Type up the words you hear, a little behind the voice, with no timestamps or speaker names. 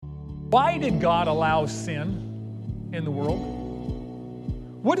Why did God allow sin in the world?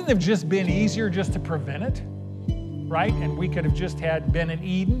 Wouldn't it have just been easier just to prevent it, right? And we could have just been in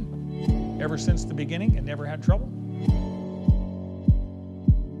Eden ever since the beginning and never had trouble?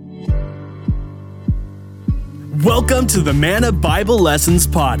 Welcome to the Manna Bible Lessons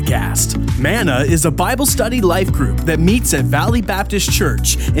Podcast. Manna is a Bible study life group that meets at Valley Baptist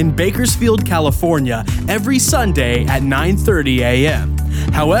Church in Bakersfield, California, every Sunday at 9:30 a.m.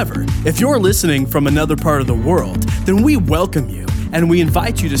 However, if you're listening from another part of the world, then we welcome you, and we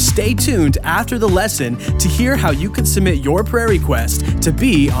invite you to stay tuned after the lesson to hear how you can submit your prayer request to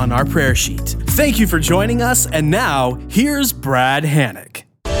be on our prayer sheet. Thank you for joining us, and now, here's Brad Hannock.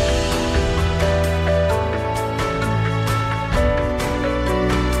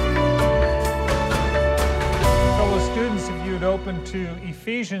 Open to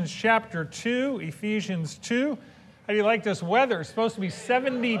Ephesians chapter 2, Ephesians 2. How do you like this weather? It's supposed to be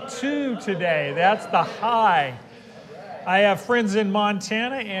 72 today. That's the high. I have friends in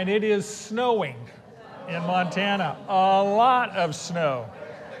Montana, and it is snowing in Montana. A lot of snow.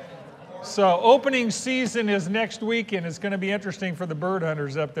 So opening season is next week, and it's going to be interesting for the bird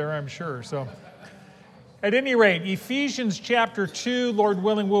hunters up there, I'm sure. So at any rate, Ephesians chapter 2, Lord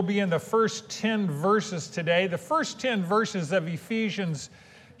willing, we'll be in the first 10 verses today. The first 10 verses of Ephesians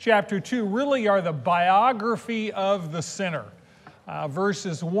chapter 2 really are the biography of the sinner.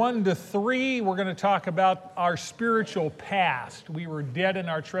 Verses 1 to 3, we're going to talk about our spiritual past. We were dead in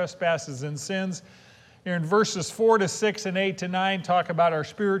our trespasses and sins. Here in verses 4 to 6 and 8 to 9, talk about our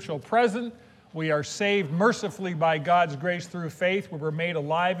spiritual present. We are saved mercifully by God's grace through faith. We were made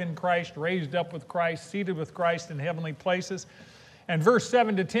alive in Christ, raised up with Christ, seated with Christ in heavenly places. And verse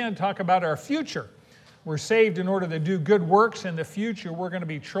 7 to 10 talk about our future. We're saved in order to do good works. In the future, we're going to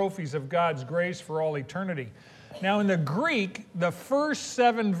be trophies of God's grace for all eternity. Now, in the Greek, the first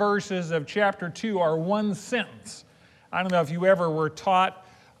 7 verses of chapter 2 are one sentence. I don't know if you ever were taught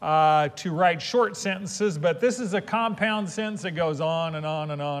to write short sentences, but this is a compound sentence that goes on and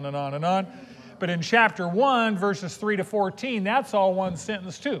on and on and on and on. But in chapter 1, verses 3 to 14, that's all one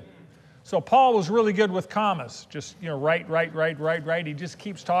sentence too. So Paul was really good with commas. Just, write. He just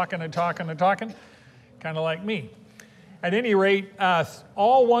keeps talking and talking and talking, kind of like me. At any rate,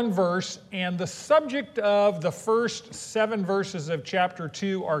 all one verse, and the subject of the first 7 verses of chapter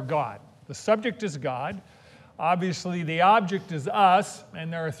 2 are God. The subject is God. Obviously, the object is us,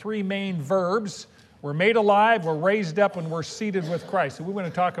 and there are 3 main verbs. We're made alive, we're raised up, and we're seated with Christ. So we want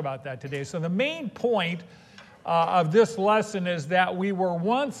to talk about that today. So the main point of this lesson is that we were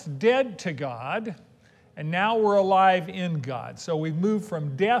once dead to God, and now we're alive in God. So we've moved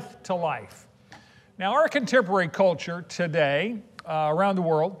from death to life. Now, our contemporary culture today, around the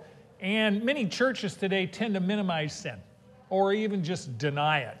world, and many churches today tend to minimize sin, or even just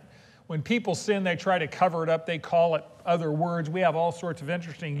deny it. When people sin, they try to cover it up. They call it other words. We have all sorts of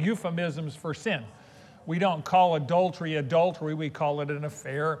interesting euphemisms for sin. We don't call adultery, we call it an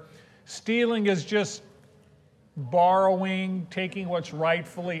affair. Stealing is just borrowing, taking what's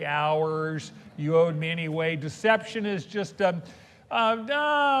rightfully ours. You owed me anyway. Deception is just it's a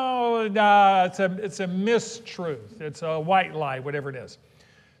mistruth. It's a white lie, whatever it is.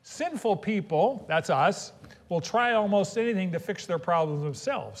 Sinful people, that's us, will try almost anything to fix their problems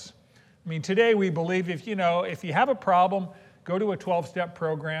themselves. I mean, today we believe if you have a problem, go to a 12-step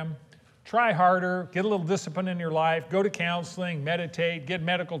program. Try harder, get a little discipline in your life, go to counseling, meditate, get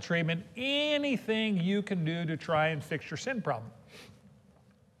medical treatment, anything you can do to try and fix your sin problem.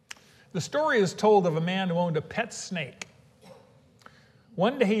 The story is told of a man who owned a pet snake.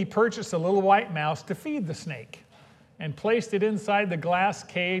 One day he purchased a little white mouse to feed the snake and placed it inside the glass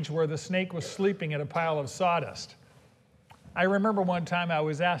cage where the snake was sleeping in a pile of sawdust. I remember one time I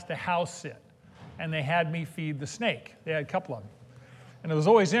was asked to house sit, and they had me feed the snake. They had a couple of them. And it was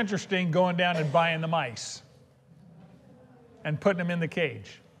always interesting going down and buying the mice and putting them in the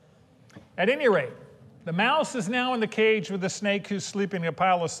cage. At any rate, the mouse is now in the cage with the snake who's sleeping in a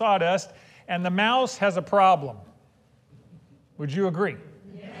pile of sawdust, and the mouse has a problem. Would you agree?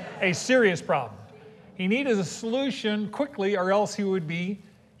 Yes. A serious problem. He needed a solution quickly, or else he would be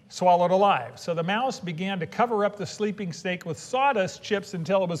swallowed alive. So the mouse began to cover up the sleeping snake with sawdust chips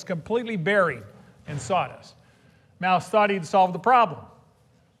until it was completely buried in sawdust. Mouse thought he'd solved the problem.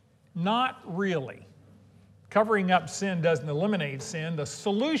 Not really. Covering up sin doesn't eliminate sin. The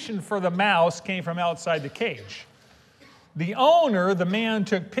solution for the mouse came from outside the cage. The owner, the man,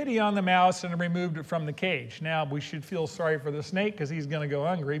 took pity on the mouse and removed it from the cage. Now, we should feel sorry for the snake because he's going to go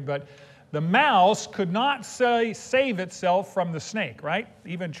hungry, but the mouse could not save itself from the snake, right?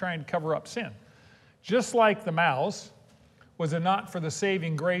 Even trying to cover up sin. Just like the mouse, was it not for the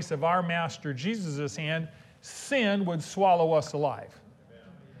saving grace of our Master Jesus' hand, sin would swallow us alive.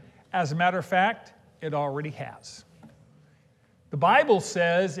 As a matter of fact, it already has. The Bible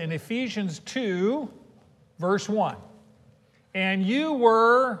says in Ephesians 2, verse 1, and you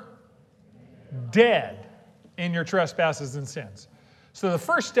were dead in your trespasses and sins. So the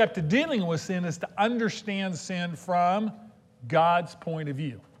first step to dealing with sin is to understand sin from God's point of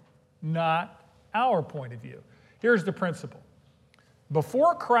view, not our point of view. Here's the principle.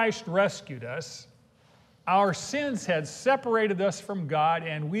 Before Christ rescued us, our sins had separated us from God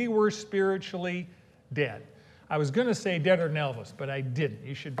and we were spiritually dead. I was going to say deader than Elvis, but I didn't.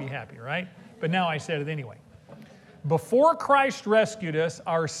 You should be happy, right? But now I said it anyway. Before Christ rescued us,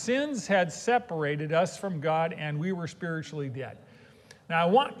 our sins had separated us from God and we were spiritually dead. Now I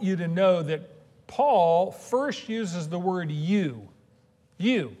want you to know that Paul first uses the word you.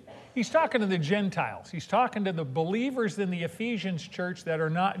 You. He's talking to the Gentiles. He's talking to the believers in the Ephesians church that are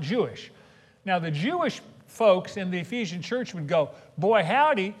not Jewish. Now the Jewish folks in the Ephesian church would go, boy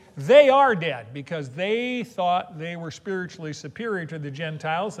howdy, they are dead, because they thought they were spiritually superior to the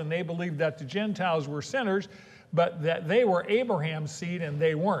Gentiles, and they believed that the Gentiles were sinners, but that they were Abraham's seed and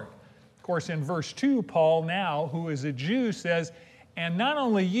they weren't. Of course, in verse 2, Paul now, who is a Jew, says, and not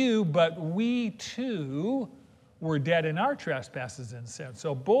only you, but we too were dead in our trespasses and sins.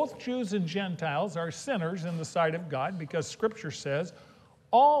 So both Jews and Gentiles are sinners in the sight of God, because Scripture says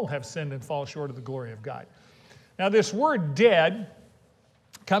all have sinned and fall short of the glory of God. Now this word dead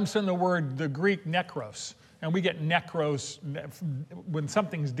comes from the Greek nekros. And we get nekros, when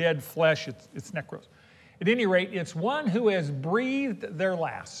something's dead flesh, it's nekros. At any rate, it's one who has breathed their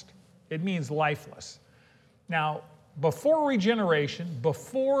last. It means lifeless. Now, before regeneration,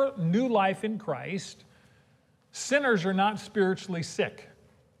 before new life in Christ, sinners are not spiritually sick.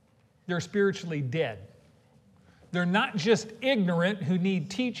 They're spiritually dead. They're not just ignorant who need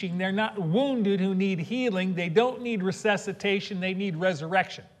teaching. They're not wounded who need healing. They don't need resuscitation. They need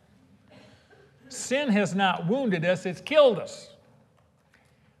resurrection. Sin has not wounded us. It's killed us.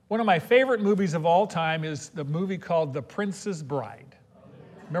 One of my favorite movies of all time is the movie called The Princess Bride.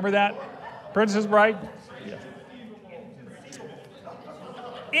 Remember that? Princess Bride? Yes.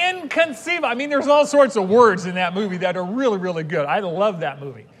 Inconceivable. I mean, there's all sorts of words in that movie that are really, really good. I love that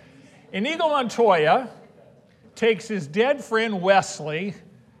movie. Inigo Montoya takes his dead friend Wesley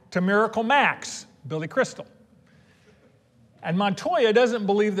to Miracle Max, Billy Crystal. And Montoya doesn't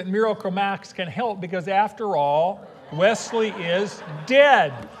believe that Miracle Max can help because, after all, Wesley is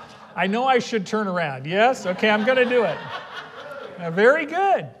dead. I know I should turn around. Yes? Okay, I'm going to do it. Very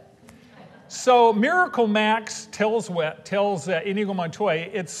good. So Miracle Max tells Inigo Montoya,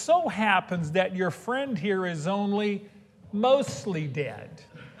 it so happens that your friend here is only mostly dead.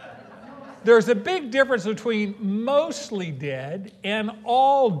 There's a big difference between mostly dead and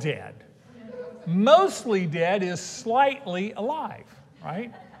all dead. Mostly dead is slightly alive,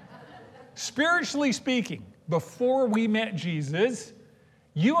 right? Spiritually speaking, before we met Jesus,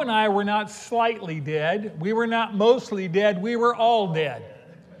 you and I were not slightly dead. We were not mostly dead. We were all dead.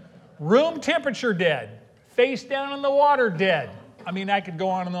 Room temperature dead. Face down in the water dead. I mean, I could go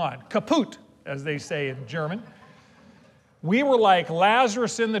on and on. Kaput, as they say in German. We were like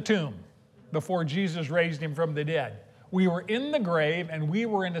Lazarus in the tomb before Jesus raised him from the dead. We were in the grave and we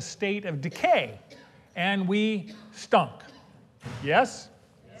were in a state of decay. And we stunk. Yes?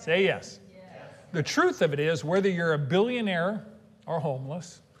 Say yes. The truth of it is, whether you're a billionaire or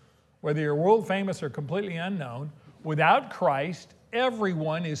homeless, whether you're world famous or completely unknown, without Christ,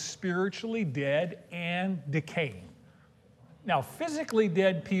 everyone is spiritually dead and decaying. Now, physically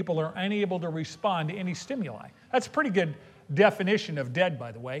dead people are unable to respond to any stimuli. That's a pretty good definition of dead,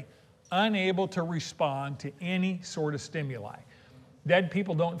 by the way. Unable to respond to any sort of stimuli. Dead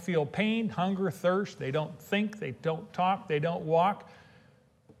people don't feel pain, hunger, thirst. They don't think, they don't talk, they don't walk.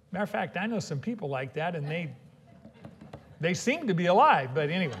 Matter of fact, I know some people like that, and they seem to be alive, but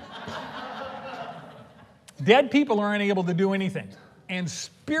anyway. Dead people are unable to do anything. And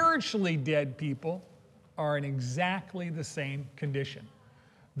spiritually dead people are in exactly the same condition.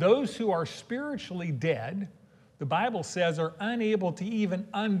 Those who are spiritually dead, the Bible says, are unable to even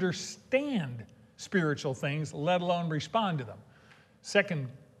understand spiritual things, let alone respond to them.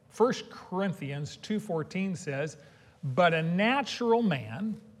 1 Corinthians 2:14 says, but a natural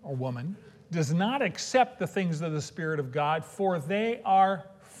man or woman does not accept the things of the Spirit of God, for they are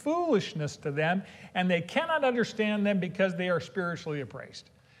foolishness to them, and they cannot understand them because they are spiritually appraised.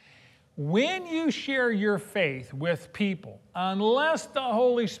 When you share your faith with people, unless the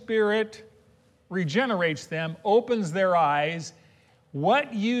Holy Spirit regenerates them, opens their eyes,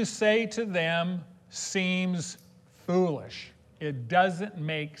 what you say to them seems foolish. It doesn't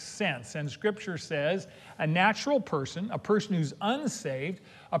make sense. And Scripture says a natural person, a person who's unsaved,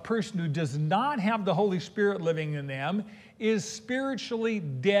 a person who does not have the Holy Spirit living in them, is spiritually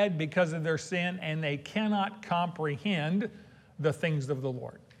dead because of their sin, and they cannot comprehend the things of the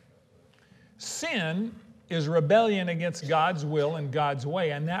Lord. Sin is rebellion against God's will and God's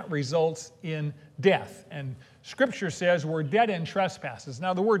way, and that results in death. And Scripture says we're dead in trespasses.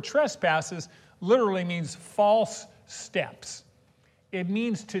 Now, the word trespasses literally means false steps. It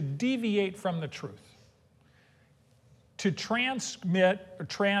means to deviate from the truth. To transmit, or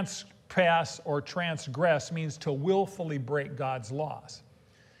transpass, or transgress means to willfully break God's laws.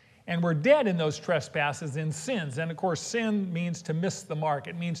 And we're dead in those trespasses and sins. And of course, sin means to miss the mark.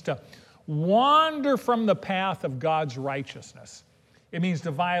 It means to wander from the path of God's righteousness. It means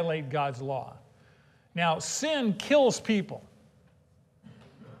to violate God's law. Now, sin kills people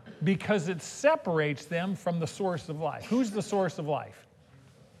because it separates them from the source of life. Who's the source of life?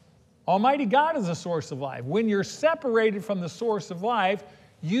 Almighty God is the source of life. When you're separated from the source of life,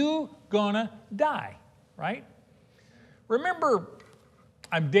 you're gonna die, right? Remember,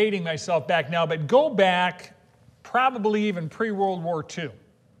 I'm dating myself back now, but go back probably even pre-World War II.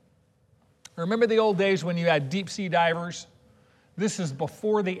 Remember the old days when you had deep sea divers? This is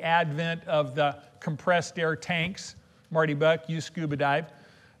before the advent of the compressed air tanks. Marty Buck, you scuba dive.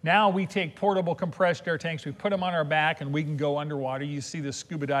 Now we take portable compressed air tanks, we put them on our back, and we can go underwater. You see the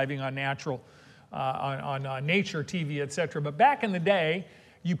scuba diving on nature TV, etc. But back in the day,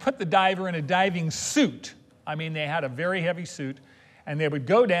 you put the diver in a diving suit. I mean, they had a very heavy suit, and they would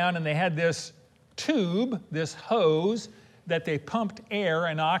go down, and they had this tube, this hose, that they pumped air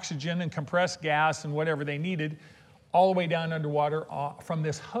and oxygen and compressed gas and whatever they needed all the way down underwater from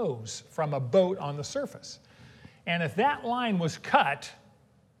this hose, from a boat on the surface. And if that line was cut,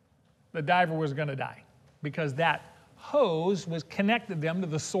 the diver was going to die because that hose was connected them to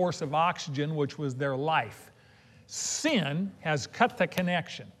the source of oxygen, which was their life. Sin has cut the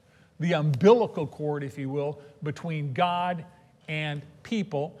connection, the umbilical cord, if you will, between God and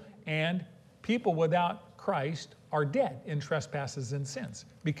people without Christ are dead in trespasses and sins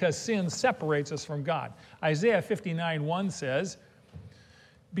because sin separates us from God. Isaiah 59:1 says,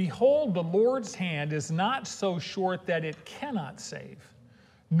 "Behold, the Lord's hand is not so short that it cannot save,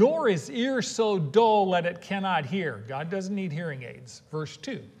 nor is ear so dull that it cannot hear." God doesn't need hearing aids. Verse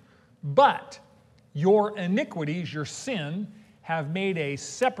 2, "But your iniquities," your sin, "have made a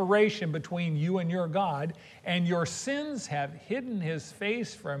separation between you and your God, and your sins have hidden his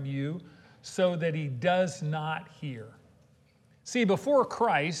face from you so that he does not hear." See, before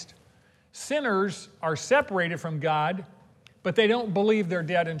Christ, sinners are separated from God, but they don't believe they're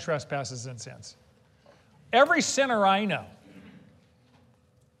dead in trespasses and sins. Every sinner I know,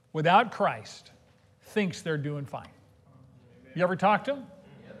 without Christ, thinks they're doing fine. You ever talk to them?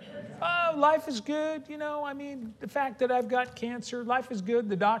 "Oh, life is good. The fact that I've got cancer, life is good.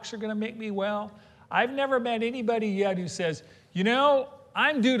 The docs are going to make me well." I've never met anybody yet who says,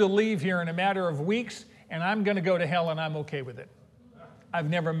 "I'm due to leave here in a matter of weeks, and I'm going to go to hell, and I'm okay with it." I've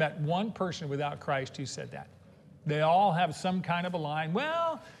never met one person without Christ who said that. They all have some kind of a line.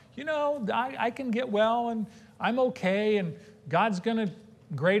 "Well, I can get well, and I'm okay, and God's going to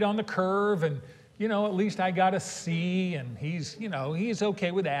grade on the curve, and at least I got a C, and he's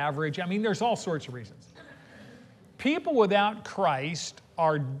okay with average." I mean, there's all sorts of reasons. People without Christ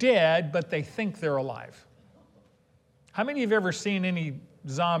are dead, but they think they're alive. How many of you have ever seen any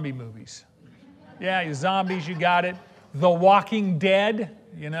zombie movies? Yeah, you zombies, you got it. The Walking Dead,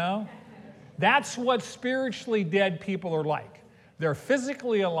 That's what spiritually dead people are like. They're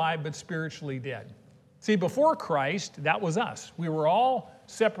physically alive, but spiritually dead. See, before Christ, that was us. We were all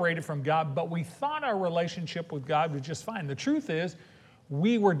separated from God, but we thought our relationship with God was just fine. The truth is,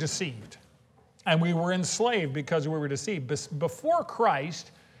 we were deceived, and we were enslaved because we were deceived. Before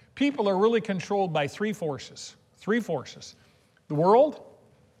Christ, people are really controlled by three forces. The world,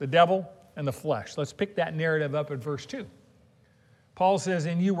 the devil, and the flesh. Let's pick that narrative up at verse 2. Paul says,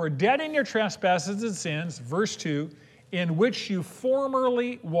 "And you were dead in your trespasses and sins," verse 2, "in which you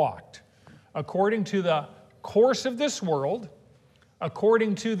formerly walked, according to the course of this world,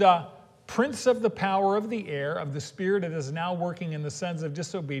 according to the prince of the power of the air, of the spirit that is now working in the sons of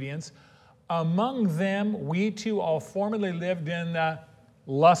disobedience. Among them we too all formerly lived in the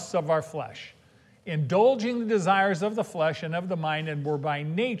lusts of our flesh, indulging the desires of the flesh and of the mind, and were by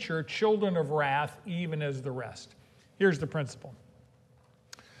nature children of wrath, even as the rest." Here's the principle.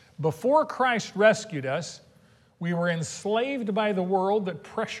 Before Christ rescued us, we were enslaved by the world that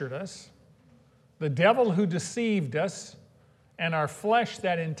pressured us, the devil who deceived us, and our flesh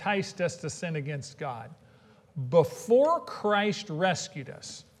that enticed us to sin against God. before Christ rescued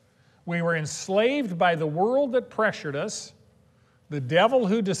us, we were enslaved by the world that pressured us, the devil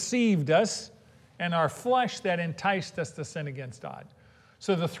who deceived us, and our flesh that enticed us to sin against God.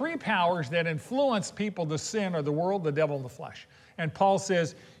 So the three powers that influence people to sin are the world, the devil, and the flesh. And Paul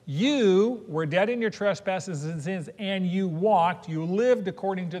says, you were dead in your trespasses and sins, and you lived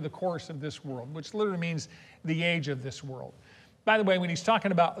according to the course of this world, which literally means the age of this world. By the way, when he's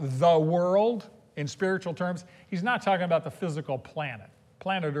talking about the world in spiritual terms, he's not talking about the physical planet.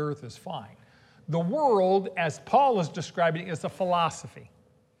 Planet Earth is fine. The world, as Paul is describing, is a philosophy.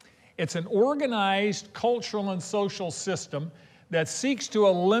 It's an organized cultural and social system that seeks to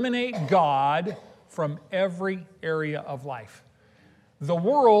eliminate God from every area of life. The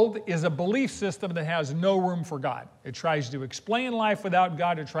world is a belief system that has no room for God. It tries to explain life without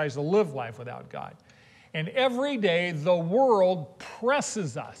God. It tries to live life without God. And every day, the world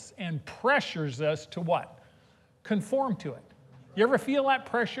presses us and pressures us to what? Conform to it. You ever feel that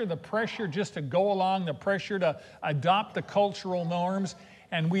pressure? The pressure just to go along, the pressure to adopt the cultural norms.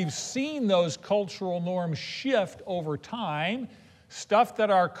 And we've seen those cultural norms shift over time. Stuff that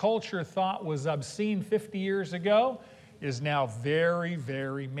our culture thought was obscene 50 years ago is now very,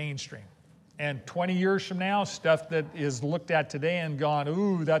 very mainstream. And 20 years from now, stuff that is looked at today and gone,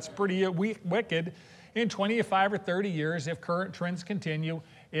 ooh, that's pretty wicked. In 25 or 30 years, if current trends continue,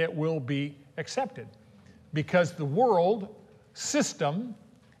 it will be accepted. Because the world system,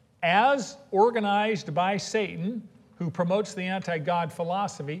 as organized by Satan, who promotes the anti-God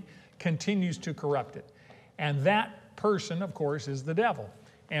philosophy, continues to corrupt it. And that person, of course, is the devil.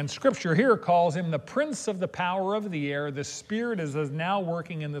 And Scripture here calls him the prince of the power of the air. The spirit is now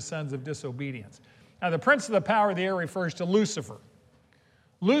working in the sons of disobedience. Now, the prince of the power of the air refers to Lucifer.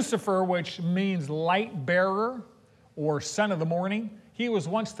 Lucifer, which means light bearer or son of the morning, he was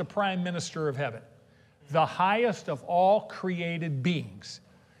once the prime minister of heaven, the highest of all created beings.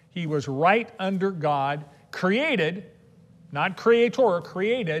 He was right under God, created, not creator,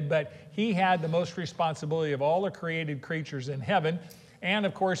 created, but he had the most responsibility of all the created creatures in heaven. And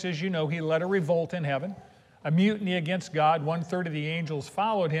of course, as you know, he led a revolt in heaven, a mutiny against God. 1/3 of the angels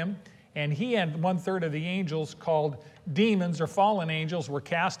followed him, and he and 1/3 of the angels, called demons or fallen angels, were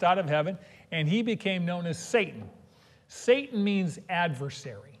cast out of heaven, and he became known as Satan. Satan means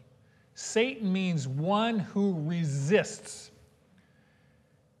adversary. Satan means one who resists.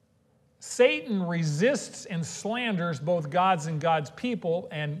 Satan resists and slanders both God's and God's people,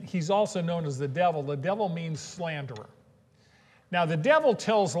 and he's also known as the devil. The devil means slanderer. Now, the devil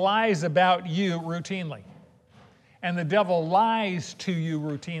tells lies about you routinely, and the devil lies to you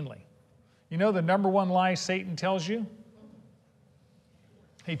routinely. You know the number one lie Satan tells you?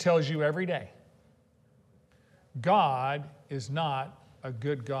 He tells you every day, God is not a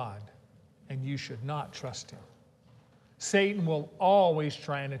good God, and you should not trust him. Satan will always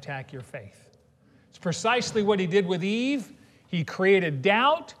try and attack your faith. It's precisely what he did with Eve. He created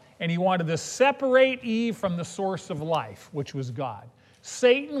doubt, and he wanted to separate Eve from the source of life, which was God.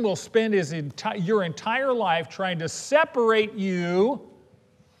 Satan will spend your entire life trying to separate you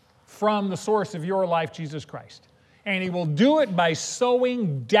from the source of your life, Jesus Christ. And he will do it by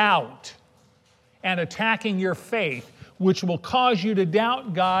sowing doubt and attacking your faith, which will cause you to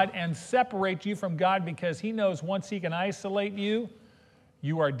doubt God and separate you from God, because he knows once he can isolate you,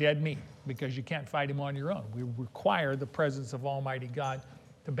 you are dead meat, because you can't fight him on your own. We require the presence of Almighty God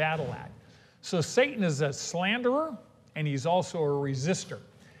to battle that. So Satan is a slanderer, and he's also a resistor.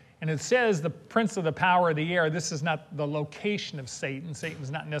 And it says the prince of the power of the air. This is not the location of Satan. Satan's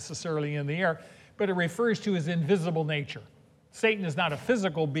not necessarily in the air, but it refers to his invisible nature. Satan is not a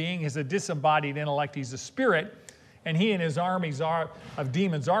physical being. He's a disembodied intellect. He's a spirit. And he and his armies of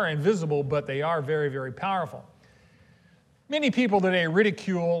demons are invisible, but they are very, very powerful. Many people today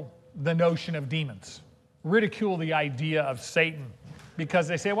ridicule the notion of demons, ridicule the idea of Satan, because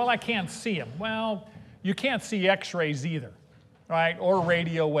they say, well, I can't see him. Well, you can't see x-rays either, right? Or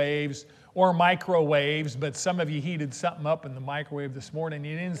radio waves or microwaves, but some of you heated something up in the microwave this morning.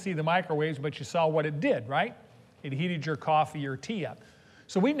 You didn't see the microwaves, but you saw what it did, right? It heated your coffee or tea up.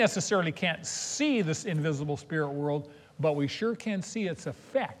 So we necessarily can't see this invisible spirit world, but we sure can see its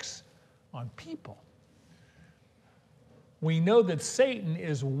effects on people. We know that Satan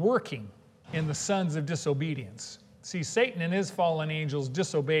is working in the sons of disobedience. See, Satan and his fallen angels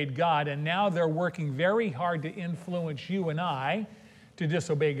disobeyed God, and now they're working very hard to influence you and I to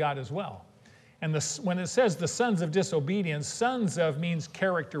disobey God as well. And when it says the sons of disobedience, sons of means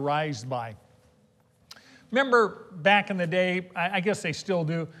characterized by. Remember back in the day, I guess they still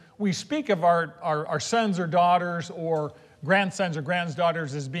do, we speak of our sons or daughters or grandsons or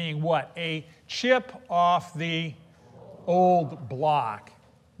granddaughters as being what? A chip off the old block.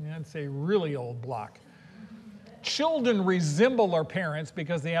 I'd say really old block. Children resemble their parents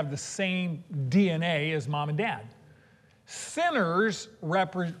because they have the same DNA as mom and dad. Sinners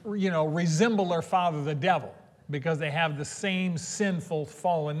resemble their father, the devil, because they have the same sinful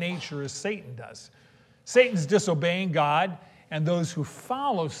fallen nature as Satan does. Satan's disobeying God, and those who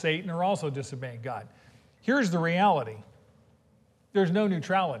follow Satan are also disobeying God. Here's the reality. There's no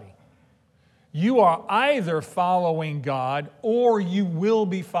neutrality. You are either following God or you will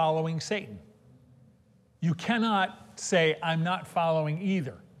be following Satan. You cannot say, I'm not following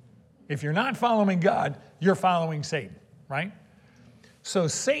either. If you're not following God, you're following Satan, right? So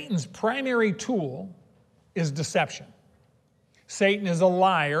Satan's primary tool is deception. Satan is a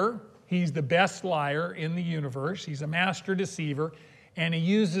liar. He's the best liar in the universe. He's a master deceiver, and he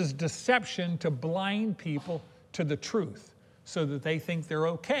uses deception to blind people to the truth so that they think they're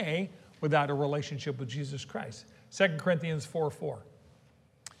okay without a relationship with Jesus Christ. 2 Corinthians 4:4.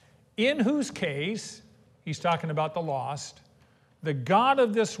 In whose case, he's talking about the lost, the God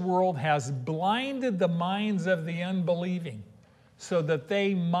of this world has blinded the minds of the unbelieving so that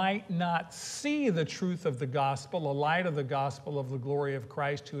they might not see the truth of the gospel, the light of the gospel of the glory of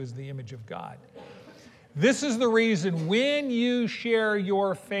Christ, who is the image of God. This is the reason when you share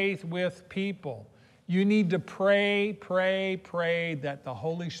your faith with people, you need to pray that the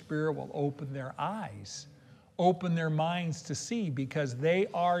Holy Spirit will open their eyes, open their minds to see, because they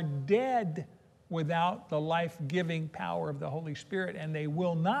are dead without the life-giving power of the Holy Spirit, and they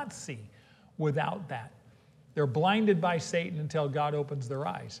will not see without that. They're blinded by Satan until God opens their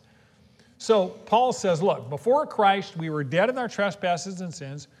eyes. So Paul says, look, before Christ, we were dead in our trespasses and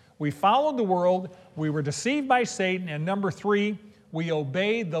sins. We followed the world. We were deceived by Satan. And number 3, we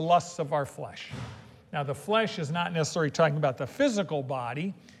obeyed the lusts of our flesh. Now, the flesh is not necessarily talking about the physical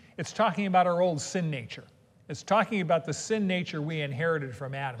body. It's talking about our old sin nature. It's talking about the sin nature we inherited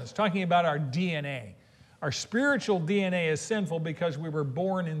from Adam. It's talking about our DNA. Our spiritual DNA is sinful because we were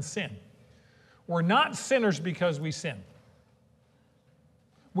born in sin. We're not sinners because we sin.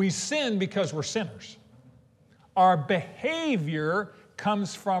 We sin because we're sinners. Our behavior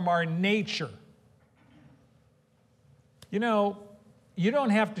comes from our nature. You know, you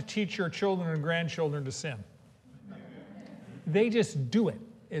don't have to teach your children and grandchildren to sin. They just do it.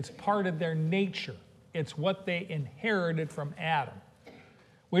 It's part of their nature. It's what they inherited from Adam.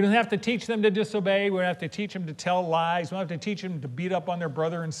 We don't have to teach them to disobey. We don't have to teach them to tell lies. We don't have to teach them to beat up on their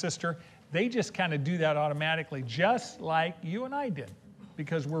brother and sister. They just kind of do that automatically, just like you and I did,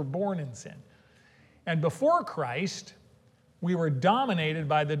 because we're born in sin. And before Christ, we were dominated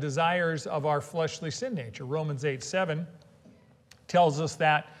by the desires of our fleshly sin nature. Romans 8:7 tells us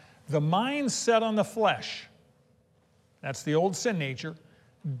that the mind set on the flesh, that's the old sin nature,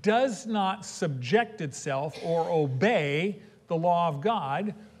 does not subject itself or obey the law of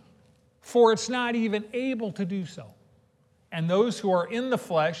God, for it's not even able to do so. And those who are in the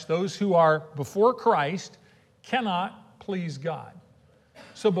flesh, those who are before Christ, cannot please God.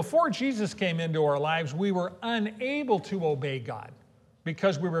 So before Jesus came into our lives, we were unable to obey God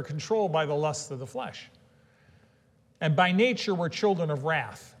because we were controlled by the lusts of the flesh. And by nature, we're children of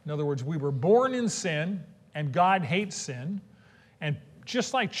wrath. In other words, we were born in sin, and God hates sin. And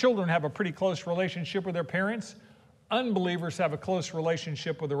just like children have a pretty close relationship with their parents, unbelievers have a close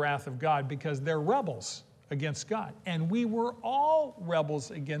relationship with the wrath of God because they're rebels against God. And we were all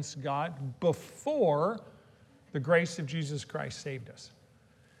rebels against God before the grace of Jesus Christ saved us.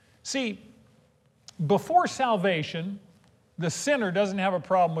 See, before salvation, the sinner doesn't have a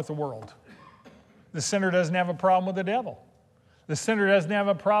problem with the world. The sinner doesn't have a problem with the devil. The sinner doesn't have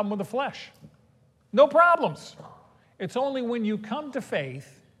a problem with the flesh. No problems. It's only when you come to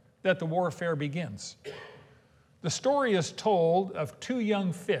faith that the warfare begins. The story is told of 2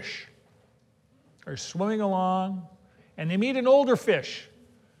 young fish. They're swimming along, and they meet an older fish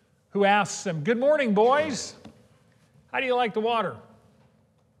who asks them, "Good morning, boys. How do you like the water?"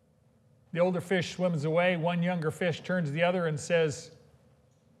 The older fish swims away. One younger fish turns to the other and says,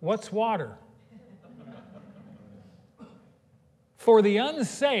 "What's water?" For the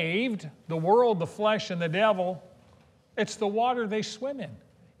unsaved, the world, the flesh, and the devil, it's the water they swim in.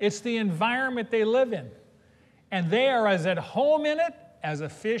 It's the environment they live in. And they are as at home in it as a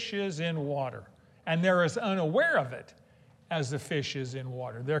fish is in water. And they're as unaware of it as the fish is in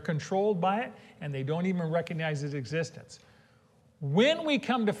water. They're controlled by it, and they don't even recognize its existence. When we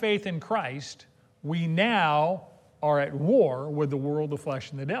come to faith in Christ, we now are at war with the world, the flesh,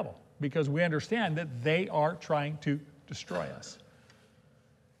 and the devil, because we understand that they are trying to destroy us.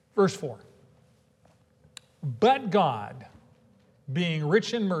 Verse 4. But God, being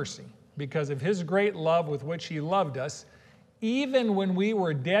rich in mercy, because of his great love with which he loved us, even when we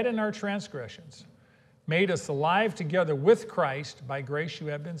were dead in our transgressions, made us alive together with Christ. By grace you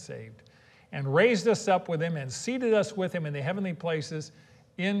have been saved, and raised us up with him and seated us with him in the heavenly places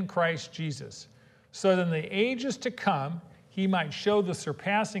in Christ Jesus, so that in the ages to come he might show the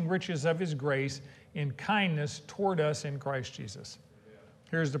surpassing riches of his grace in kindness toward us in Christ Jesus.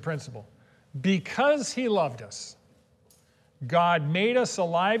 Here's the principle. Because he loved us, God made us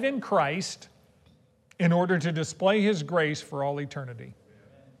alive in Christ in order to display his grace for all eternity.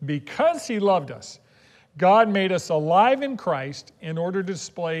 Because he loved us, God made us alive in Christ in order to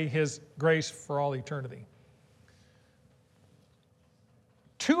display his grace for all eternity.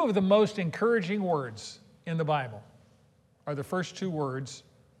 Two of the most encouraging words in the Bible are the first two words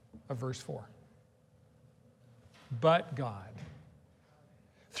of verse 4. But God.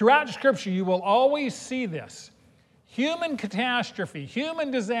 Throughout Scripture, you will always see this. Human catastrophe, human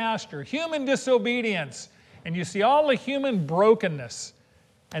disaster, human disobedience, and you see all the human brokenness.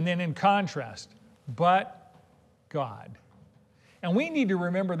 And then in contrast, but God. And we need to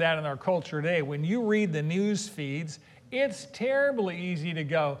remember that in our culture today. When you read the news feeds, it's terribly easy to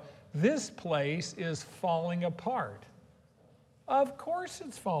go, this place is falling apart. Of course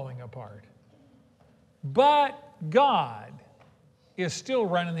it's falling apart. But God is still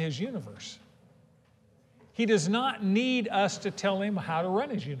running his universe. He does not need us to tell him how to run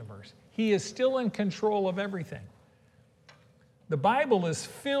his universe. He is still in control of everything. The Bible is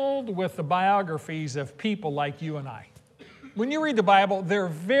filled with the biographies of people like you and I. When you read the Bible, they're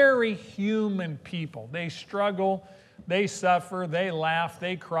very human people. They struggle, they suffer, they laugh,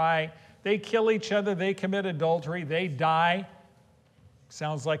 they cry, they kill each other, they commit adultery, they die.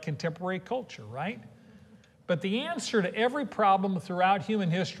 Sounds like contemporary culture, right? But the answer to every problem throughout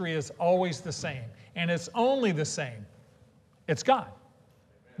human history is always the same, and it's only the same. It's God.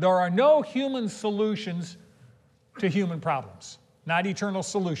 There are no human solutions to human problems, not eternal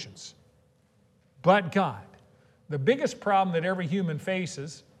solutions, but God. The biggest problem that every human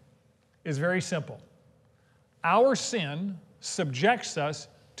faces is very simple. Our sin subjects us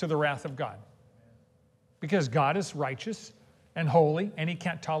to the wrath of God because God is righteous and holy, and he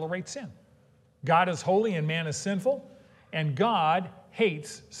can't tolerate sin. God is holy and man is sinful, and God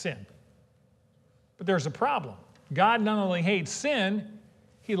hates sin. But there's a problem. God not only hates sin,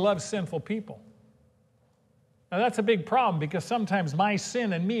 he loves sinful people. Now that's a big problem because sometimes my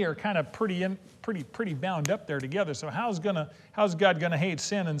sin and me are kind of pretty bound up there together. So how's God going to hate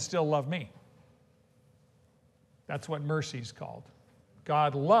sin and still love me? That's what mercy is called.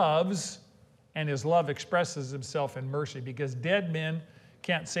 God loves, and his love expresses himself in mercy because dead men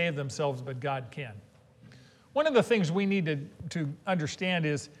can't save themselves, but God can. One of the things we need to understand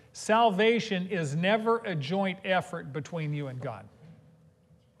is salvation is never a joint effort between you and God.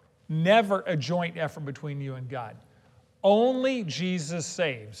 Never a joint effort between you and God. Only Jesus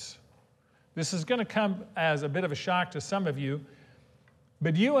saves. This is going to come as a bit of a shock to some of you,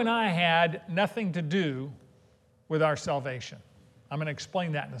 but you and I had nothing to do with our salvation. I'm going to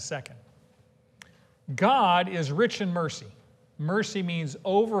explain that in a second. God is rich in mercy. Mercy means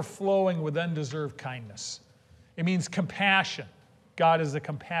overflowing with undeserved kindness. It means compassion. God is a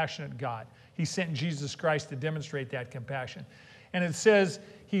compassionate God. He sent Jesus Christ to demonstrate that compassion. And it says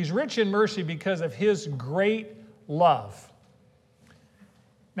he's rich in mercy because of his great love.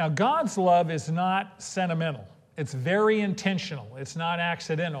 Now, God's love is not sentimental. It's very intentional. It's not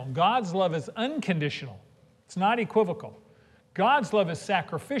accidental. God's love is unconditional. It's not equivocal. God's love is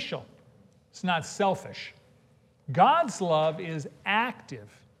sacrificial. It's not selfish. God's love is active.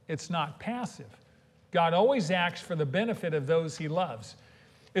 It's not passive. God always acts for the benefit of those he loves.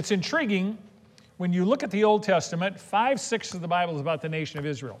 It's intriguing when you look at the Old Testament, 5/6 of the Bible is about the nation of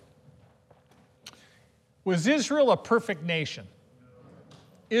Israel. Was Israel a perfect nation?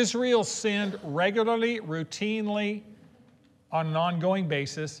 Israel sinned regularly, routinely, on an ongoing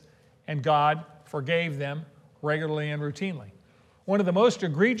basis, and God forgave them regularly and routinely. One of the most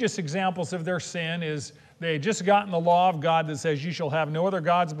egregious examples of their sin is they had just gotten the law of God that says, you shall have no other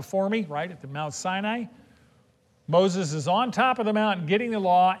gods before me, right, at the Mount Sinai. Moses is on top of the mountain getting the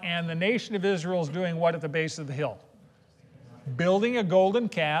law, and the nation of Israel is doing what at the base of the hill? Building a golden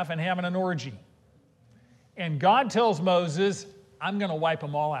calf and having an orgy. And God tells Moses, I'm going to wipe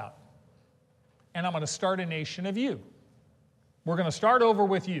them all out. And I'm going to start a nation of you. We're going to start over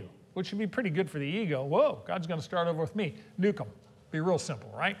with you, which would be pretty good for the ego. Whoa, God's going to start over with me. Nuke them. Be real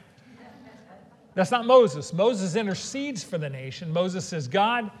simple, right? That's not Moses. Moses intercedes for the nation. Moses says,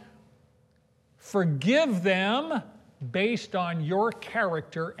 God, forgive them based on your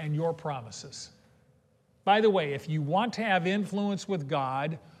character and your promises. By the way, if you want to have influence with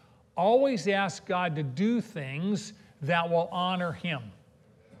God, always ask God to do things that will honor Him.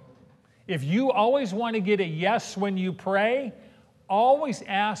 If you always want to get a yes when you pray, always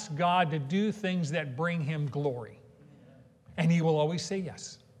ask God to do things that bring Him glory. And He will always say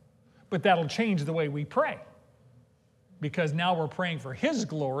yes. But that'll change the way we pray, because now we're praying for His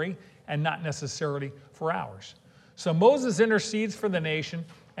glory and not necessarily for ours. So Moses intercedes for the nation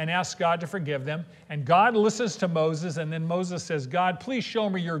and asks God to forgive them. And God listens to Moses, and then Moses says, God, please show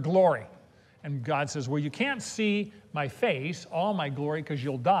me your glory. And God says, well, you can't see my face, all my glory, because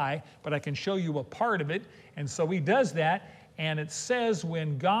you'll die, but I can show you a part of it. And so He does that. And it says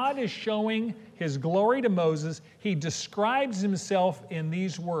when God is showing His glory to Moses, He describes Himself in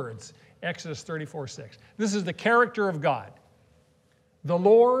these words. Exodus 34:6. This is the character of God. The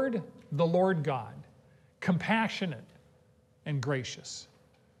Lord God, compassionate and gracious,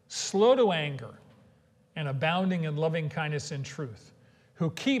 slow to anger, and abounding in loving kindness and truth,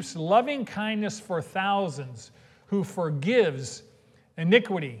 who keeps loving kindness for thousands, who forgives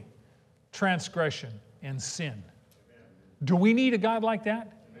iniquity, transgression, and sin. Do we need a God like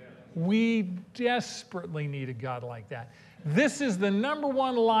that? We desperately need a God like that. This is the number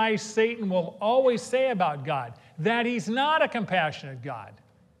one lie Satan will always say about God, that He's not a compassionate God,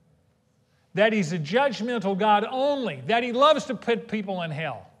 that He's a judgmental God only, that He loves to put people in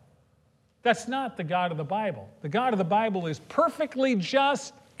hell. That's not the God of the Bible. The God of the Bible is perfectly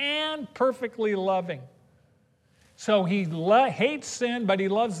just and perfectly loving. So He hates sin, but He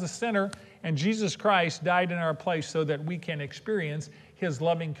loves the sinner, and Jesus Christ died in our place so that we can experience His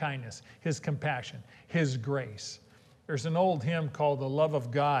loving kindness, His compassion, His grace. There's an old hymn called The Love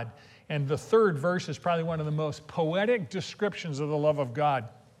of God, and the third verse is probably one of the most poetic descriptions of the love of God.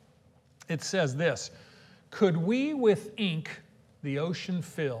 It says this, could we with ink the ocean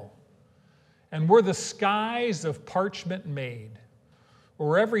fill, and were the skies of parchment made,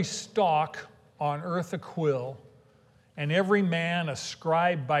 or every stalk on earth a quill, and every man a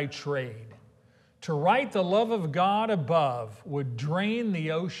scribe by trade, to write the love of God above would drain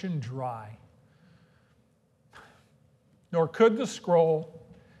the ocean dry. Nor could the scroll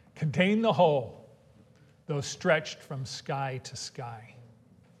contain the whole, though stretched from sky to sky.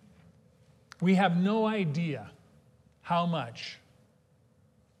 We have no idea how much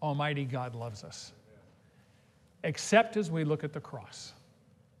Almighty God loves us, except as we look at the cross.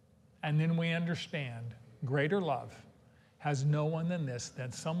 And then we understand greater love has no one than this,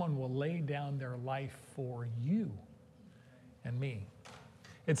 that someone will lay down their life for you and me.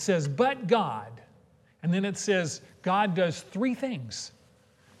 It says, but God, and then it says God does three things.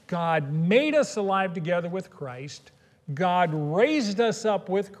 God made us alive together with Christ, God raised us up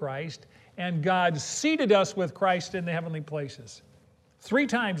with Christ, and God seated us with Christ in the heavenly places. 3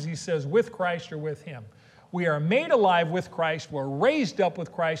 times He says with Christ or with Him. We are made alive with Christ, we're raised up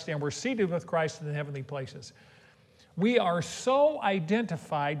with Christ, and we're seated with Christ in the heavenly places. We are so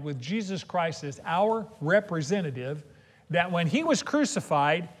identified with Jesus Christ as our representative that when He was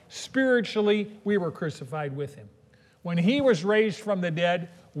crucified, spiritually, we were crucified with Him. When He was raised from the dead,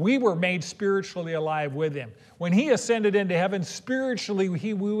 we were made spiritually alive with Him. When He ascended into heaven, spiritually,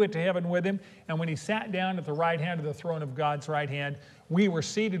 we went to heaven with Him. And when He sat down at the right hand of the throne of God's right hand, we were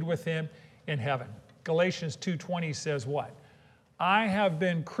seated with Him in heaven. Galatians 2:20 says what? I have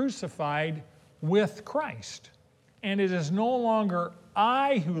been crucified with Christ. And it is no longer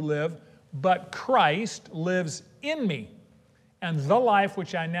I who live, but Christ lives in me. And the life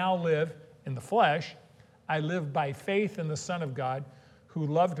which I now live in the flesh, I live by faith in the Son of God who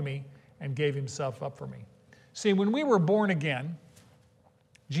loved me and gave Himself up for me. See, when we were born again,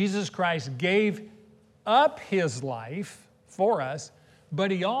 Jesus Christ gave up His life for us,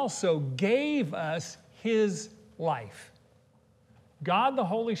 but He also gave us His life. God the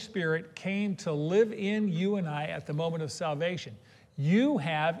Holy Spirit came to live in you and I at the moment of salvation. You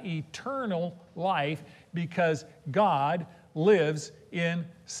have eternal life because God lives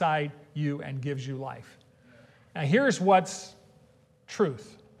inside you and gives you life. Now here's what's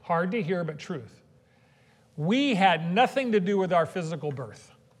truth. Hard to hear, but truth. We had nothing to do with our physical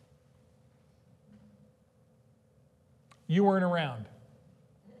birth. You weren't around.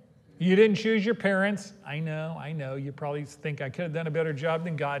 You didn't choose your parents. I know. You probably think I could have done a better job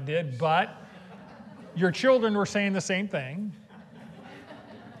than God did, but your children were saying the same thing.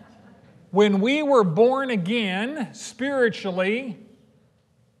 When we were born again, spiritually,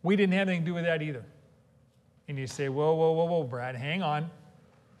 we didn't have anything to do with that either. And you say, whoa, Brad, hang on.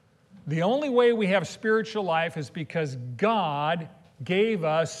 The only way we have spiritual life is because God gave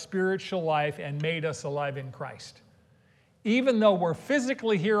us spiritual life and made us alive in Christ. Even though we're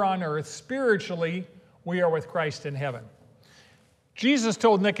physically here on earth, spiritually, we are with Christ in heaven. Jesus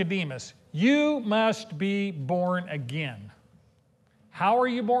told Nicodemus, you must be born again. How are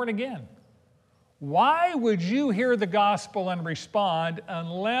you born again? Why would you hear the gospel and respond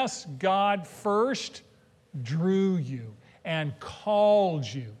unless God first drew you and called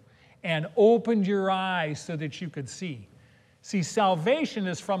you and opened your eyes so that you could see? See, salvation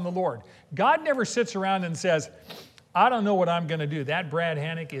is from the Lord. God never sits around and says, I don't know what I'm going to do. That Brad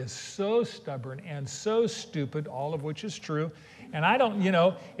Hannock is so stubborn and so stupid, all of which is true. And I don't,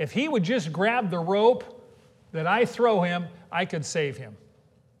 if he would just grab the rope that I throw him, I could save him.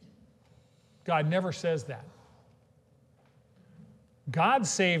 God never says that. God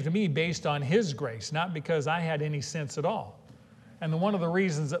saved me based on his grace, not because I had any sense at all. And one of the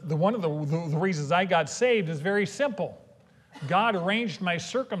reasons I got saved is very simple. God arranged my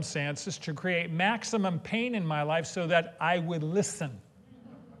circumstances to create maximum pain in my life so that I would listen.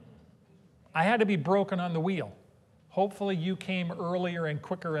 I had to be broken on the wheel. Hopefully you came earlier and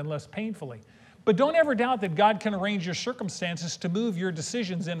quicker and less painfully. But don't ever doubt that God can arrange your circumstances to move your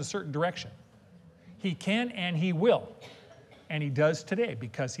decisions in a certain direction. He can and he will. And he does today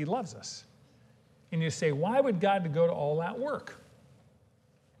because he loves us. And you say, why would God go to all that work?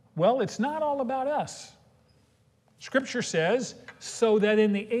 Well, it's not all about us. Scripture says, so that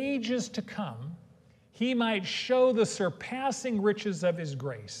in the ages to come, he might show the surpassing riches of his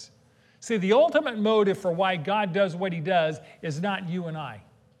grace. See, the ultimate motive for why God does what he does is not you and I.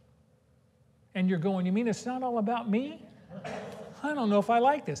 And you're going, you mean it's not all about me? I don't know if I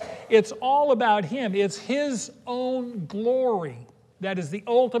like this. It's all about him. It's his own glory that is the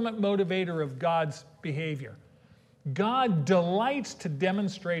ultimate motivator of God's behavior. God delights to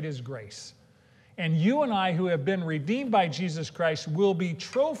demonstrate his grace. And you and I, who have been redeemed by Jesus Christ, will be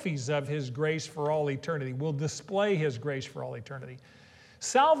trophies of his grace for all eternity. We'll display his grace for all eternity.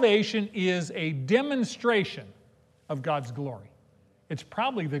 Salvation is a demonstration of God's glory. It's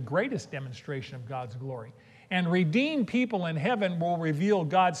probably the greatest demonstration of God's glory. And redeemed people in heaven will reveal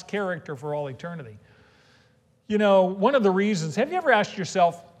God's character for all eternity. One of the reasons, have you ever asked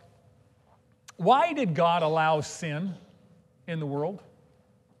yourself, why did God allow sin in the world?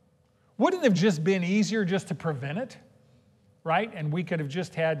 Wouldn't it have just been easier just to prevent it, right? And we could have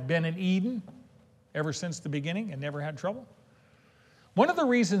just been in Eden ever since the beginning and never had trouble? One of the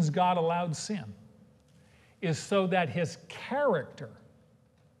reasons God allowed sin is so that his character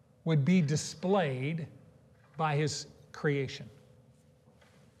would be displayed by his creation.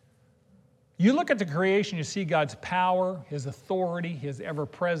 You look at the creation, you see God's power, his authority, his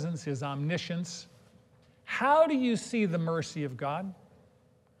ever-presence, his omniscience. How do you see the mercy of God?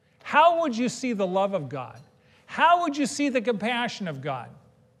 How would you see the love of God? How would you see the compassion of God?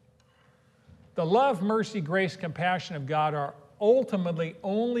 The love, mercy, grace, compassion of God are ultimately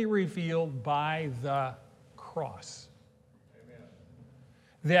only revealed by the cross. Amen.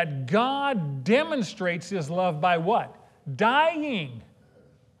 That God demonstrates his love by what? Dying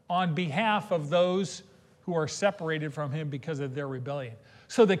on behalf of those who are separated from him because of their rebellion.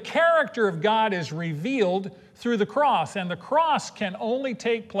 So the character of God is revealed through the cross, and the cross can only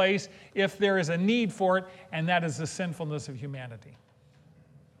take place if there is a need for it, and that is the sinfulness of humanity.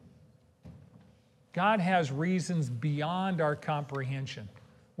 God has reasons beyond our comprehension,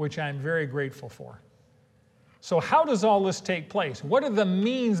 which I'm very grateful for. So how does all this take place? What are the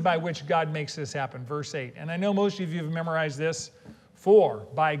means by which God makes this happen? Verse 8, and I know most of you have memorized this. For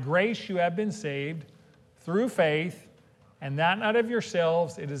by grace you have been saved through faith, and that not of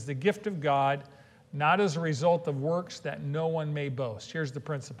yourselves, it is the gift of God, not as a result of works that no one may boast. Here's the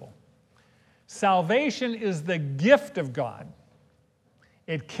principle. Salvation is the gift of God.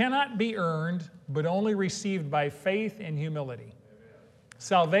 It cannot be earned, but only received by faith and humility.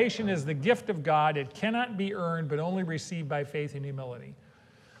 Salvation is the gift of God. It cannot be earned, but only received by faith and humility.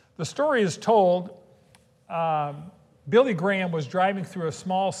 The story is told, Billy Graham was driving through a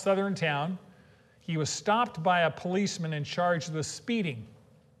small southern town. He was stopped by a policeman and charged with speeding.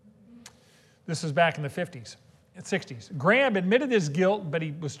 This was back in the 60s. Graham admitted his guilt, but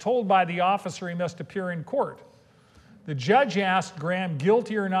he was told by the officer he must appear in court. The judge asked Graham,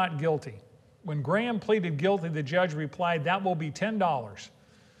 guilty or not guilty? When Graham pleaded guilty, the judge replied, that will be $10.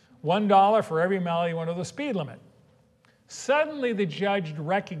 $1 for every mile you went over the speed limit. Suddenly, the judge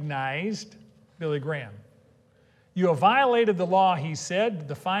recognized Billy Graham. You have violated the law, he said.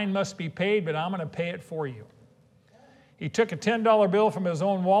 The fine must be paid, but I'm going to pay it for you. He took a $10 bill from his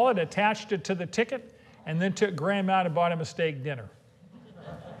own wallet, attached it to the ticket, and then took Graham out and bought him a steak dinner.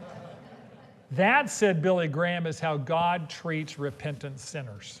 That, said Billy Graham, is how God treats repentant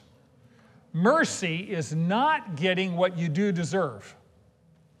sinners. Mercy is not getting what you do deserve.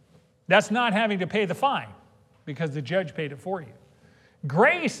 That's not having to pay the fine because the judge paid it for you.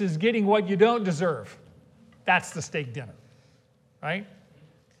 Grace is getting what you don't deserve. That's the steak dinner, right?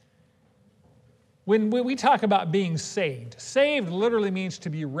 When we talk about being saved, saved literally means to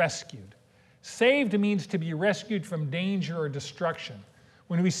be rescued. Saved means to be rescued from danger or destruction.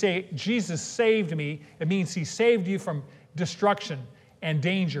 When we say, Jesus saved me, it means he saved you from destruction and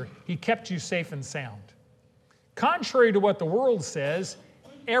danger. He kept you safe and sound. Contrary to what the world says,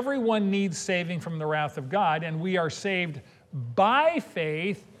 everyone needs saving from the wrath of God, and we are saved by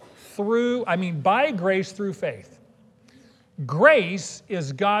faith by grace through faith. Grace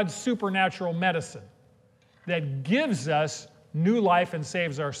is God's supernatural medicine that gives us new life and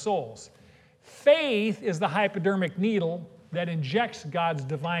saves our souls. Faith is the hypodermic needle that injects God's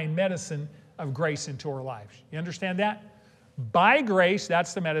divine medicine of grace into our lives. You understand that? By grace,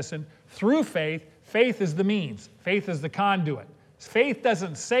 that's the medicine. Through faith, faith is the means. Faith is the conduit. Faith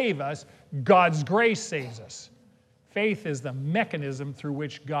doesn't save us. God's grace saves us. Faith is the mechanism through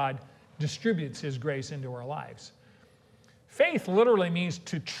which God distributes his grace into our lives. Faith literally means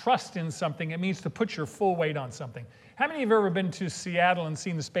to trust in something. It means to put your full weight on something. How many of you have ever been to Seattle and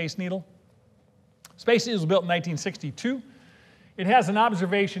seen the Space Needle? Space Needle was built in 1962. It has an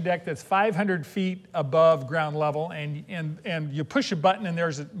observation deck that's 500 feet above ground level, and you push a button, and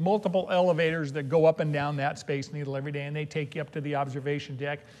there's multiple elevators that go up and down that Space Needle every day, and they take you up to the observation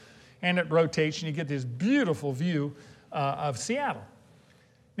deck, and it rotates, and you get this beautiful view of Seattle.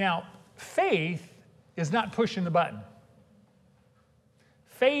 Now, faith is not pushing the button.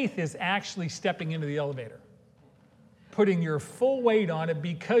 Faith is actually stepping into the elevator, putting your full weight on it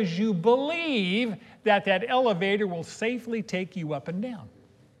because you believe that elevator will safely take you up and down,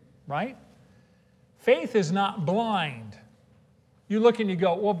 right? Faith is not blind. You look and you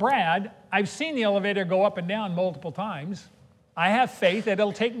go, well, Brad, I've seen the elevator go up and down multiple times. I have faith that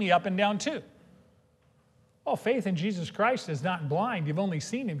it'll take me up and down too. Well, faith in Jesus Christ is not blind. You've only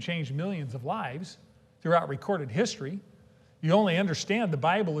seen him change millions of lives throughout recorded history. You only understand the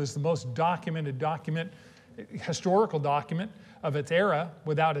Bible is the most documented historical document of its era,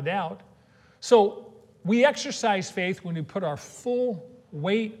 without a doubt. So we exercise faith when we put our full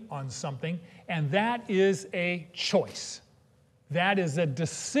weight on something, and that is a choice. That is a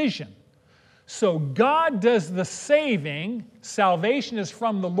decision. So God does the saving. Salvation is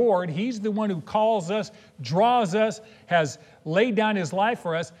from the Lord. He's the one who calls us, draws us, has laid down his life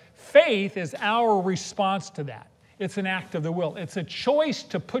for us. Faith is our response to that. It's an act of the will. It's a choice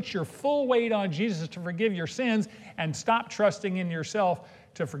to put your full weight on Jesus to forgive your sins and stop trusting in yourself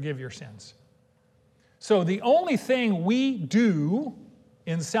to forgive your sins. So the only thing we do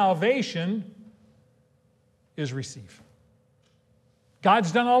in salvation is receive.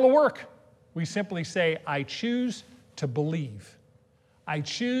 God's done all the work. We simply say, I choose to believe. I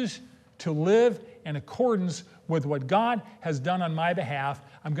choose to live in accordance with what God has done on my behalf.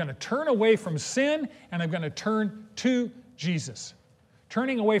 I'm going to turn away from sin, and I'm going to turn to Jesus.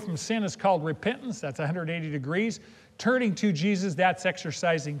 Turning away from sin is called repentance. That's 180 degrees. Turning to Jesus, that's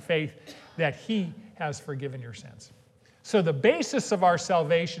exercising faith that he has forgiven your sins. So the basis of our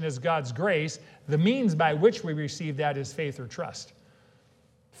salvation is God's grace. The means by which we receive that is faith or trust.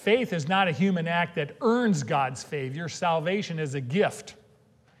 Faith is not a human act that earns God's favor. Salvation is a gift.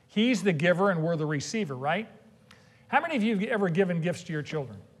 He's the giver and we're the receiver, right? How many of you have ever given gifts to your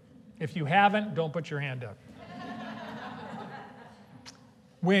children? If you haven't, don't put your hand up.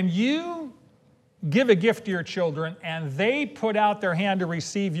 When you give a gift to your children and they put out their hand to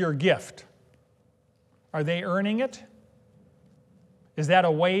receive your gift, are they earning it? Is that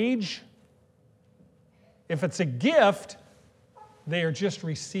a wage? If it's a gift, they are just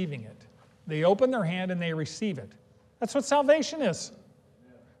receiving it. They open their hand and they receive it. That's what salvation is.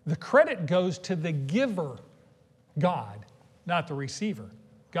 The credit goes to the giver, God, not the receiver.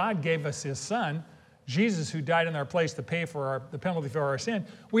 God gave us his son, Jesus, who died in our place to pay for the penalty for our sin.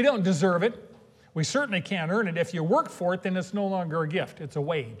 We don't deserve it. We certainly can't earn it. If you work for it, then it's no longer a gift. It's a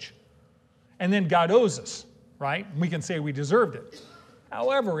wage. And then God owes us, right? We can say we deserved it.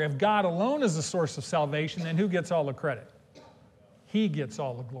 However, if God alone is the source of salvation, then who gets all the credit? He gets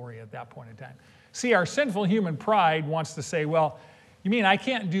all the glory at that point in time. See, our sinful human pride wants to say, well, you mean I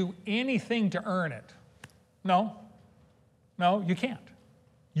can't do anything to earn it? No, you can't.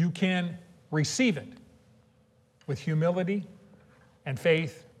 You can receive it with humility and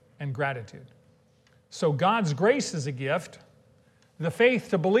faith and gratitude. So God's grace is a gift. The faith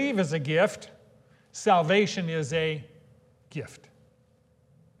to believe is a gift. Salvation is a gift.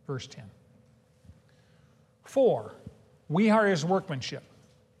 Verse 10. 4, we are his workmanship,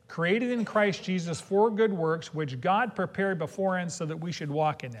 created in Christ Jesus for good works, which God prepared beforehand so that we should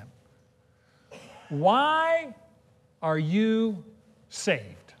walk in them. Why are you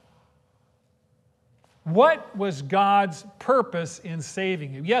saved? What was God's purpose in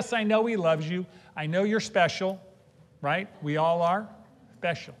saving you? Yes, I know He loves you. I know you're special, right? We all are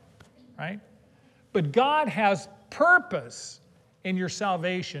special, right? But God has purpose in your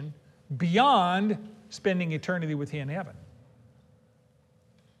salvation beyond spending eternity with Him in heaven.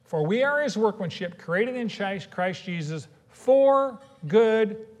 For we are His workmanship, created in Christ Jesus for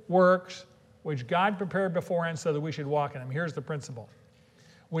good works, which God prepared beforehand so that we should walk in them. Here's the principle.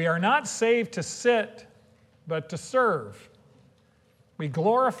 We are not saved to sit, but to serve. We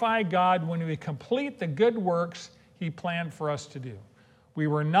glorify God when we complete the good works He planned for us to do. We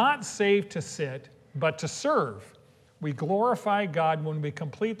were not saved to sit, but to serve. We glorify God when we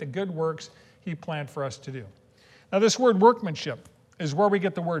complete the good works He planned for us to do. Now, this word workmanship is where we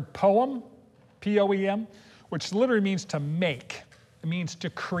get the word poem, P-O-E-M, which literally means to make. It means to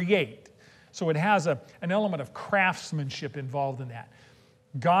create. So it has an element of craftsmanship involved in that.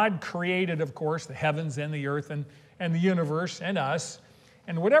 God created, of course, the heavens and the earth and the universe and us.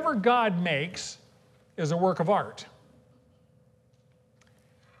 And whatever God makes is a work of art.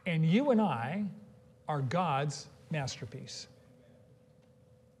 And you and I are God's masterpiece.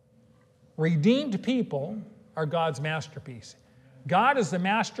 Redeemed people are God's masterpiece. God is the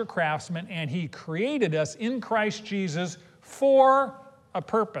master craftsman, and He created us in Christ Jesus for a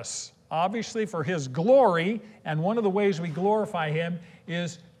purpose. Obviously for His glory, and one of the ways we glorify Him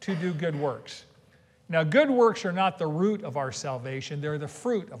is to do good works. Now, good works are not the root of our salvation, they're the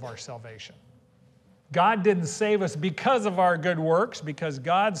fruit of our salvation. God didn't save us because of our good works, because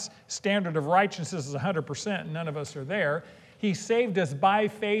God's standard of righteousness is 100%, and none of us are there. He saved us by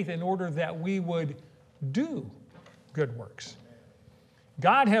faith in order that we would do good works.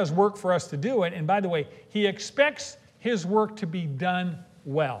 God has work for us to do it, and by the way, He expects His work to be done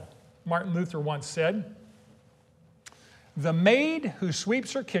well. Martin Luther once said, "The maid who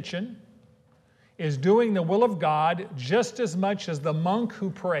sweeps her kitchen is doing the will of God just as much as the monk who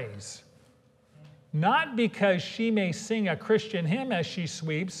prays. Not because she may sing a Christian hymn as she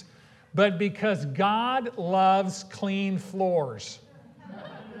sweeps, but because God loves clean floors."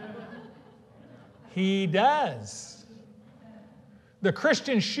 He does. The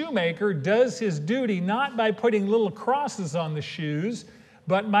Christian shoemaker does his duty not by putting little crosses on the shoes,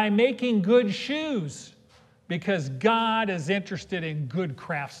 but by making good shoes, because God is interested in good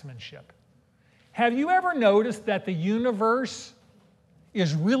craftsmanship. Have you ever noticed that the universe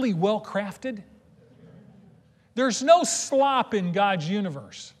is really well crafted? There's no slop in God's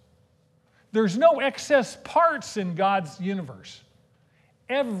universe. There's no excess parts in God's universe.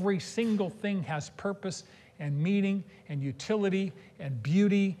 Every single thing has purpose and meaning and utility and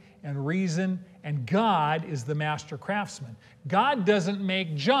beauty and reason, and God is the master craftsman. God doesn't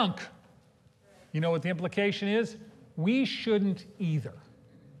make junk. You know what the implication is? We shouldn't either.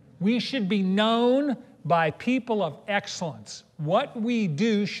 We should be known by people of excellence. What we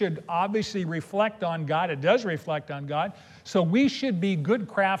do should obviously reflect on God. It does reflect on God. So we should be good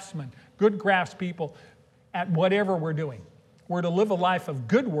craftsmen, good craftspeople at whatever we're doing. We're to live a life of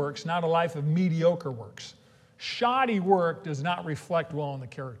good works, not a life of mediocre works. Shoddy work does not reflect well on the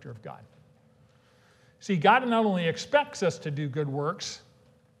character of God. See, God not only expects us to do good works,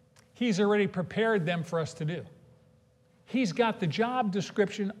 He's already prepared them for us to do. He's got the job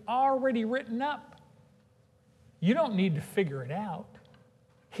description already written up. You don't need to figure it out.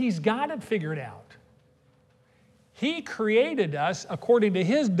 He's got it figured out. He created us according to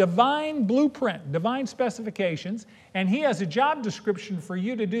His divine blueprint, divine specifications, and He has a job description for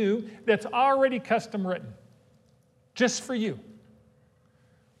you to do that's already custom written, just for you.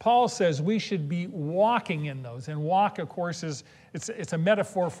 Paul says we should be walking in those, and walk, of course, it's a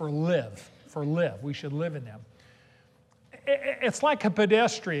metaphor for live. We should live in them. It's like a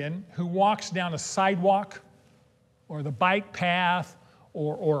pedestrian who walks down a sidewalk or the bike path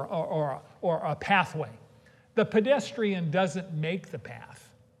or a pathway. The pedestrian doesn't make the path.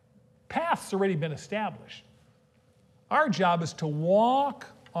 Path's already been established. Our job is to walk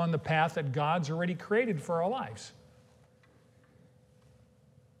on the path that God's already created for our lives.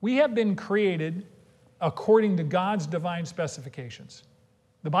 We have been created according to God's divine specifications.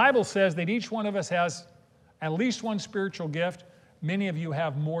 The Bible says that each one of us has at least one spiritual gift. Many of you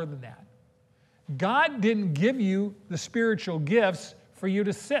have more than that. God didn't give you the spiritual gifts for you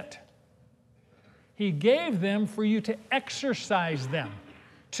to sit. He gave them for you to exercise them,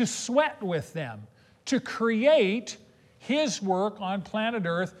 to sweat with them, to create His work on planet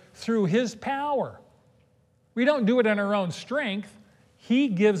Earth through His power. We don't do it in our own strength. He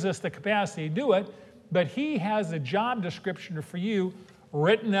gives us the capacity to do it, but He has a job description for you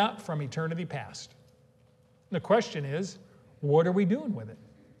written up from eternity past. The question is, what are we doing with it?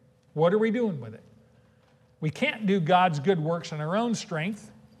 What are we doing with it? We can't do God's good works in our own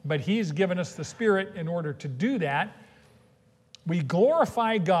strength, but He's given us the Spirit in order to do that. We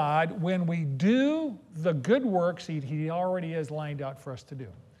glorify God when we do the good works He already has lined out for us to do.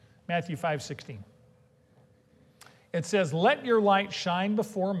 Matthew 5:16. It says, "Let your light shine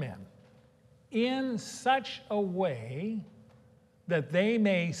before men in such a way that they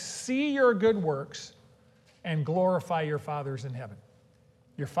may see your good works and glorify your Father in heaven."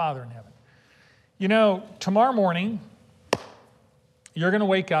 Your Father in heaven. You know, tomorrow morning, you're going to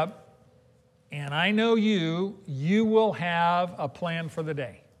wake up, and I know you will have a plan for the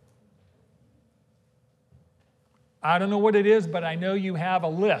day. I don't know what it is, but I know you have a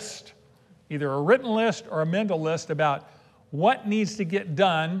list, either a written list or a mental list about what needs to get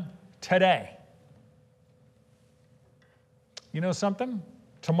done today. You know something?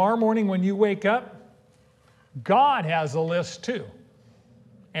 Tomorrow morning when you wake up, God has a list too.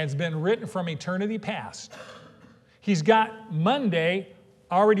 And it's been written from eternity past. He's got Monday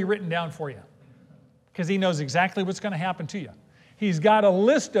already written down for you because He knows exactly what's going to happen to you. He's got a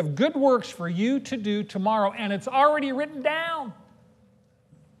list of good works for you to do tomorrow, and it's already written down.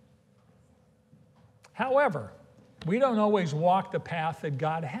 However, we don't always walk the path that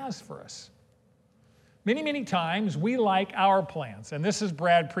God has for us. Many, many times we like our plans. And this is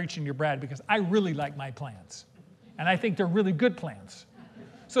Brad preaching to Brad because I really like my plans. And I think they're really good plans.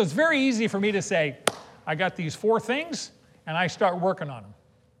 So it's very easy for me to say, I got these 4 things, and I start working on them.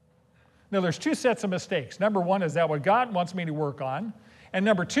 Now, there's 2 sets of mistakes. Number 1, is that what God wants me to work on? And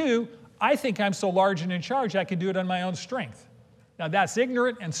number 2, I think I'm so large and in charge I can do it on my own strength. Now, that's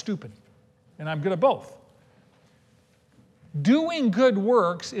ignorant and stupid, and I'm good at both. Doing good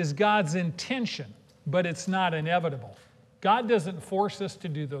works is God's intention, but it's not inevitable. God doesn't force us to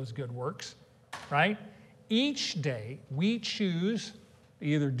do those good works, right? Each day, we choose to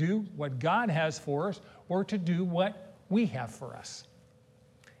either do what God has for us or to do what we have for us.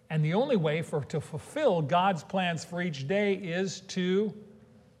 And the only way to fulfill God's plans for each day is to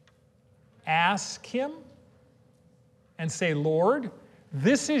ask Him and say, Lord,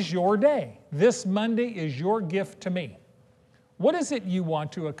 this is your day. This Monday is your gift to me. What is it you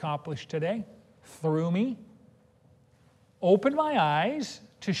want to accomplish today through me? Open my eyes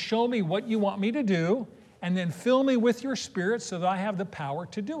to show me what you want me to do, and then fill me with your Spirit so that I have the power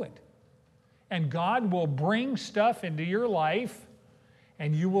to do it. And God will bring stuff into your life,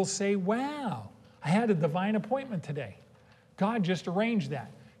 and you will say, wow, I had a divine appointment today. God just arranged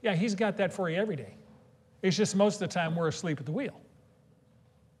that. Yeah, He's got that for you every day. It's just most of the time we're asleep at the wheel.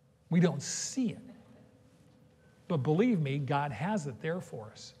 We don't see it. But believe me, God has it there for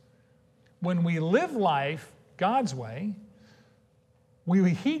us. When we live life God's way,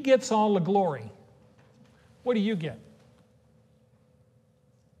 He gets all the glory. What do you get?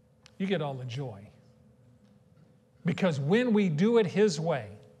 You get all the joy. Because when we do it His way,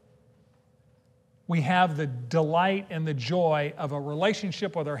 we have the delight and the joy of a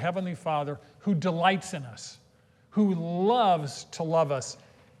relationship with our Heavenly Father who delights in us, who loves to love us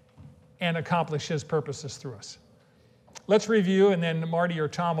and accomplish His purposes through us. Let's review, and then Marty or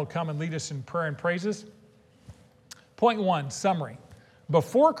Tom will come and lead us in prayer and praises. Point 1, summary.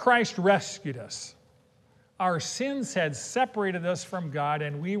 Before Christ rescued us, our sins had separated us from God,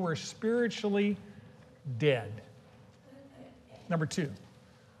 and we were spiritually dead. Number 2,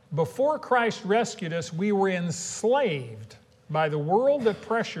 before Christ rescued us, we were enslaved by the world that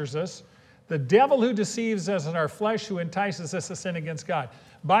pressures us, the devil who deceives us, and our flesh who entices us to sin against God.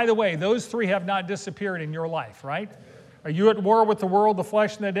 By the way, those 3 have not disappeared in your life, right? Are you at war with the world, the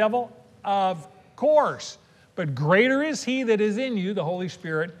flesh, and the devil? Of course. But greater is He that is in you, the Holy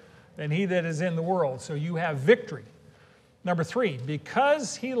Spirit, than he that is in the world. So you have victory. Number 3,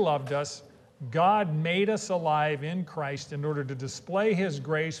 because He loved us, God made us alive in Christ in order to display His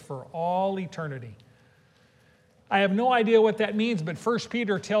grace for all eternity. I have no idea what that means, but 1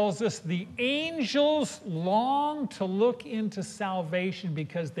 Peter tells us the angels long to look into salvation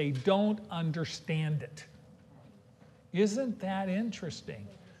because they don't understand it. Isn't that interesting?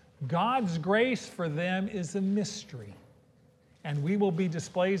 God's grace for them is a mystery, and we will be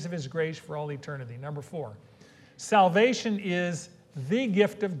displays of His grace for all eternity. Number 4, salvation is the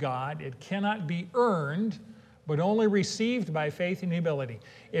gift of God. It cannot be earned, but only received by faith and humility.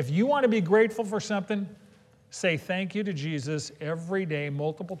 If you want to be grateful for something, say thank you to Jesus every day,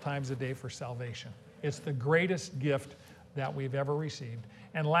 multiple times a day for salvation. It's the greatest gift that we've ever received.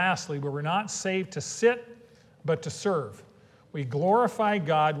 And lastly, we were not saved to sit, but to serve. We glorify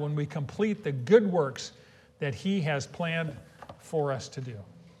God when we complete the good works that He has planned for us to do.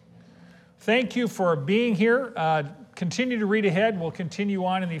 Thank you for being here. Continue to read ahead. We'll continue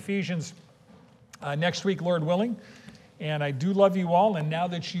on in the Ephesians next week, Lord willing. And I do love you all. And now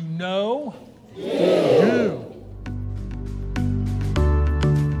that you know, do.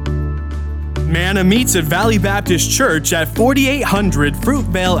 Manna meets at Valley Baptist Church at 4800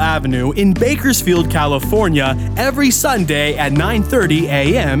 Fruitvale Avenue in Bakersfield, California, every Sunday at 9:30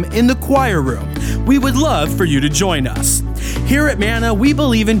 a.m. in the choir room. We would love for you to join us. Here at Manna, we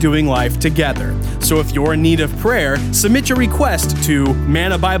believe in doing life together. So if you're in need of prayer, submit your request to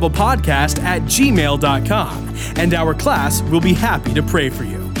mannabiblepodcast@gmail.com, and our class will be happy to pray for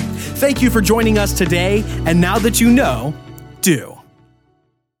you. Thank you for joining us today, and now that you know, do.